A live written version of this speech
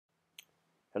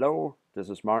Hello, this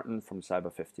is Martin from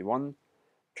Cyber51.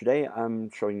 Today I'm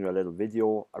showing you a little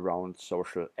video around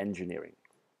social engineering.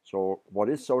 So what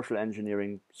is social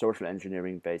engineering? Social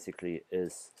engineering basically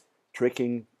is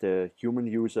tricking the human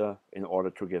user in order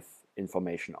to give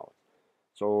information out.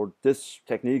 So this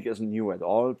technique isn't new at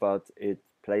all, but it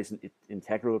plays an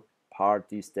integral part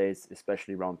these days,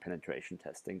 especially around penetration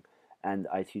testing and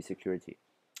IT security.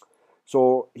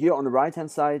 So here on the right hand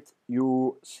side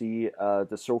you see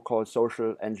the so-called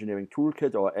Social Engineering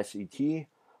Toolkit, or SET,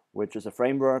 which is a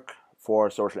framework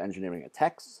for social engineering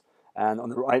attacks. And on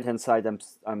the right hand side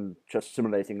I'm just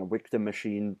simulating a victim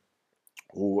machine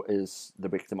who is the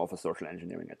victim of a social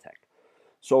engineering attack.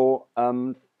 So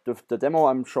the demo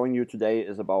I'm showing you today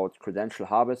is about credential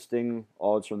harvesting,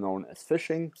 also known as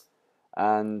phishing.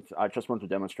 And I just want to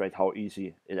demonstrate how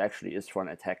easy it actually is for an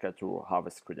attacker to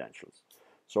harvest credentials.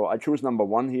 So I choose number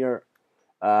one here,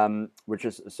 which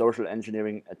is a social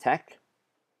engineering attack.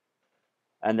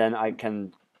 And then I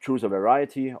can choose a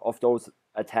variety of those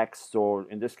attacks. So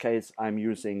in this case, I'm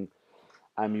using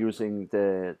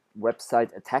the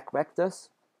website attack vectors.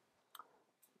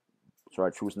 So I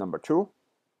choose number two.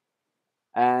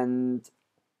 And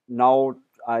now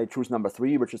I choose number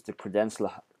three, which is the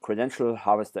credential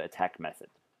harvester attack method.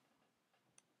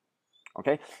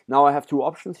 Okay, now I have two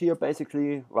options here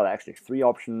basically. Well, actually three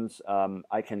options.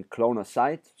 I can clone a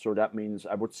site, so that means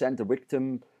I would send the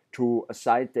victim to a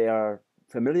site they are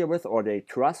familiar with or they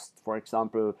trust, for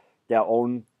example, their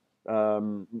own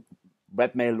webmail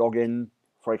login,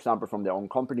 for example, from their own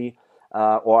company,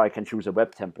 or I can choose a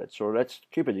web template. So let's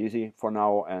keep it easy for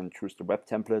now and choose the web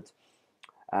template.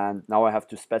 And now I have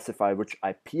to specify which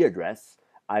IP address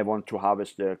I want to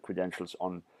harvest the credentials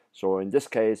on. So in this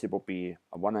case, it will be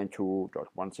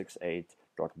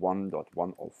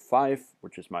 192.168.1.105,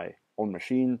 which is my own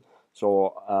machine.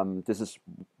 So this is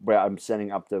where I'm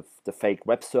setting up the fake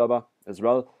web server as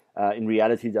well. In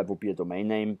reality, that would be a domain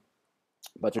name,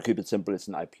 but to keep it simple, it's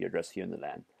an IP address here in the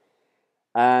LAN.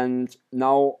 And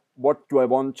now, what do I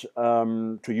want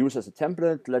to use as a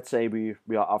template? Let's say we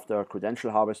are after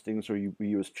credential harvesting, so we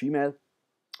use Gmail,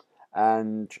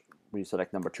 and we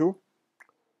select number two.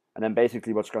 And then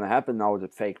basically what's going to happen now, the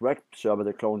fake web server,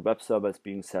 the cloned web server is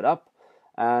being set up.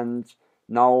 And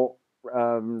now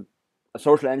a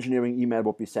social engineering email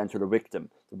will be sent to the victim.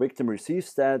 The victim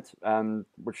receives that,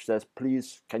 which says,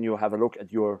 please, can you have a look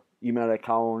at your email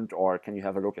account, or can you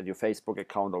have a look at your Facebook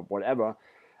account, or whatever.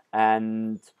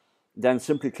 And then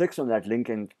simply clicks on that link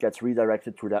and gets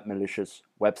redirected to that malicious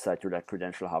website, to that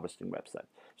credential harvesting website.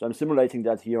 So I'm simulating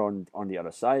that here on the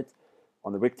other side.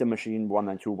 On the victim machine,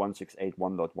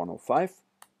 192.168.1.105.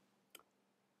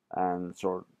 And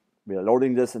so we are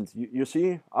loading this, and you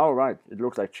see, all right, it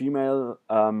looks like Gmail.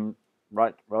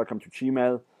 Right, welcome to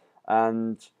Gmail.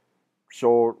 And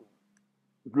so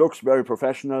it looks very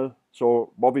professional.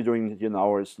 So what we're doing here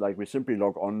now is like we simply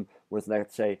log on with,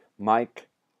 let's say,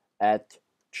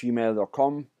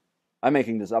 mike@gmail.com. I'm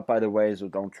making this up, by the way, so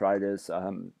don't try this.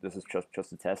 This is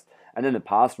just a test. And then the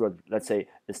password, let's say,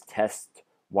 is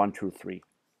test123.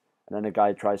 And then the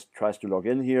guy tries to log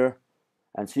in here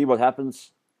and see what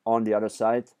happens on the other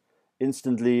side.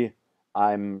 Instantly,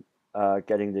 I'm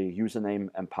getting the username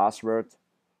and password.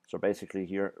 So basically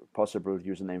here, possible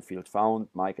username field found,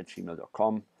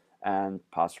 mike@gmail.com, and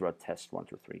password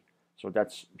test123. So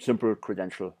that's simple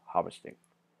credential harvesting.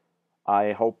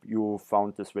 I hope you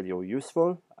found this video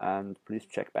useful, and please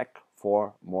check back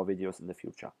for more videos in the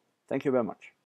future. Thank you very much.